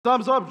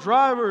Thumbs up,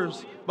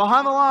 drivers,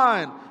 behind the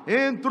line.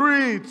 In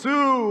 3,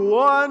 2,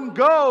 1,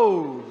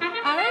 go. All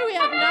right, we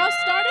have now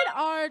started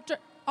our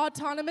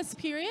autonomous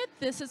period.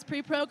 This is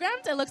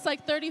pre-programmed. It looks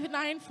like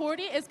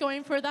 3940 is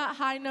going for that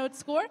high node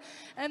score.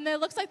 And it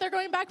looks like they're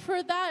going back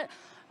for that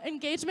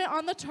engagement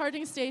on the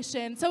charging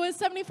station. So is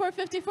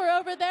 7454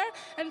 over there,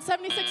 and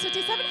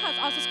 7657 has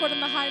also scored on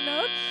the high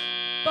node.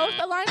 Both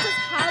alliances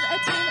had a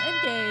team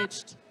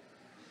engaged.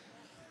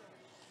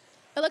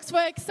 It looks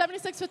like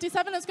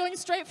 7657 is going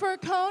straight for a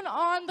cone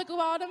on the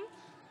bottom.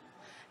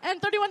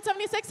 And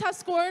 3176 has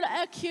scored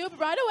a cube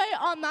right away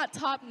on that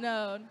top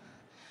node.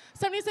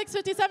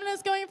 7657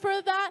 is going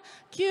for that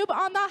cube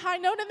on that high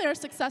node, and they're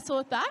successful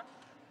with that.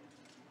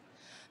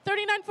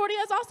 3940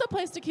 has also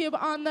placed a cube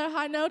on the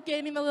high node,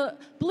 gaining the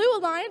blue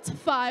alliance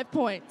 5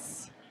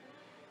 points.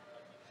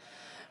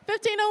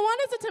 1501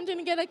 is attempting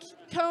to get a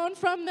cone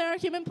from their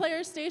human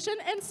player station,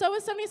 and so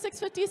is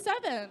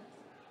 7657.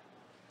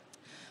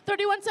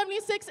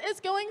 3176 is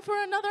going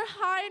for another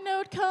high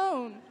node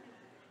cone.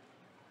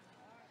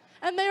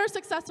 And they are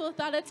successful with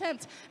that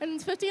attempt. And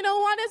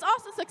 1501 is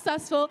also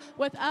successful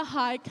with a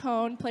high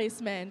cone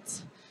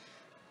placement.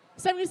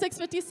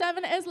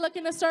 7657 is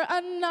looking to start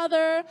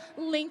another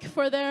link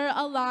for their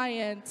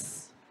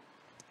alliance.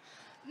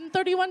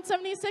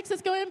 3176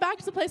 is going back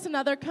to place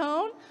another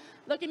cone,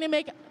 looking to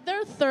make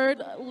their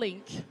third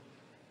link.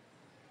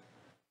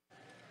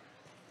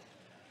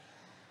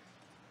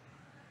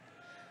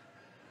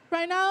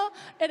 Right now,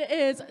 it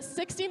is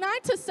 69-70.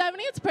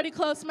 It's a pretty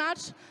close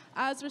match.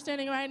 As we're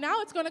standing right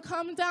now, it's going to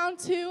come down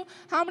to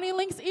how many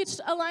links each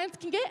alliance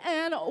can get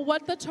and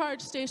what the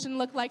charge station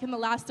looked like in the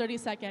last 30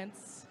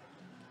 seconds.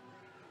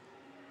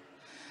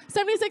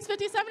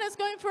 7657 is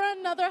going for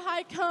another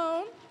high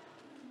cone.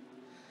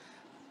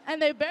 And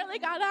they barely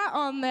got that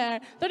on there.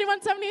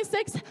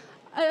 3176,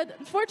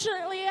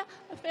 unfortunately,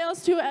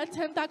 fails to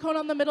attempt that cone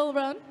on the middle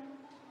run.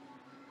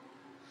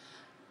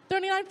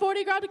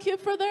 3940 grabbed a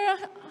cube for their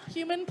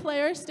human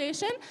player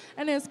station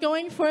and is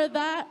going for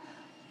that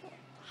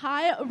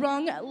high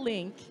rung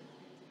link.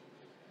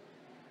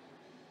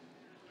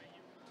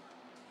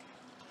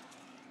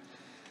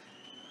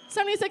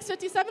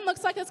 $76.57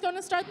 looks like it's going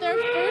to start their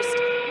first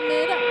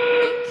mid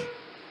link.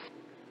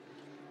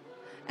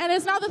 And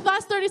it's now the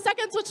last 30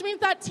 seconds, which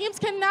means that teams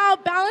can now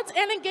balance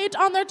and engage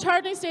on their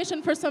charging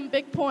station for some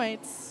big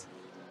points.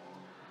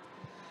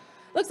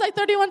 Looks like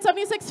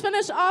 3176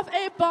 finished off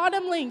a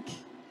bottom link.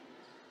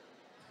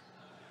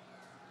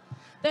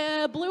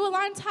 The blue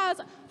alliance has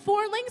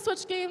 4 links,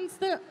 which gains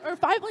or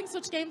 5 links,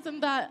 which gains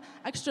them that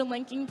extra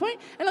linking point.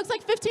 And it looks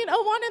like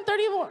 1501 and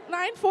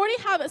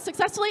 3940 have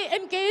successfully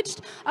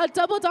engaged a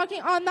double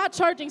docking on that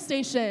charging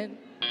station.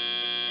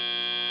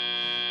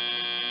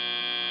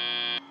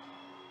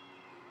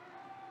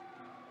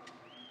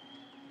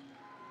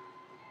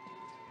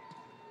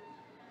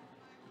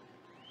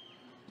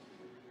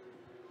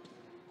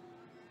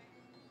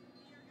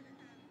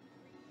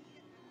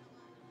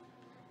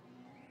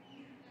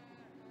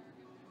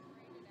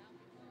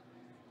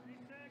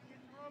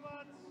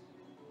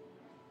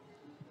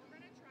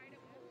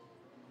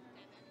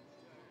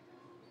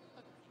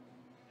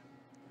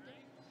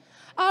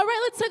 All right,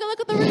 let's take a look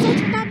at the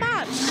results from that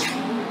match.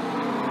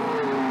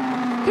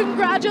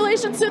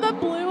 Congratulations to the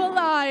Blue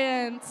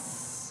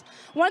Alliance.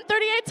 138-104,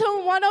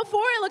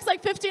 it looks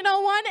like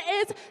 1501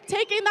 is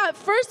taking that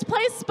first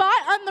place spot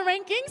on the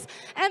rankings,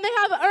 and they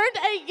have earned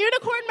a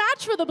unicorn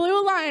match for the Blue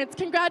Alliance.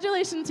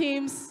 Congratulations,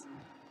 teams.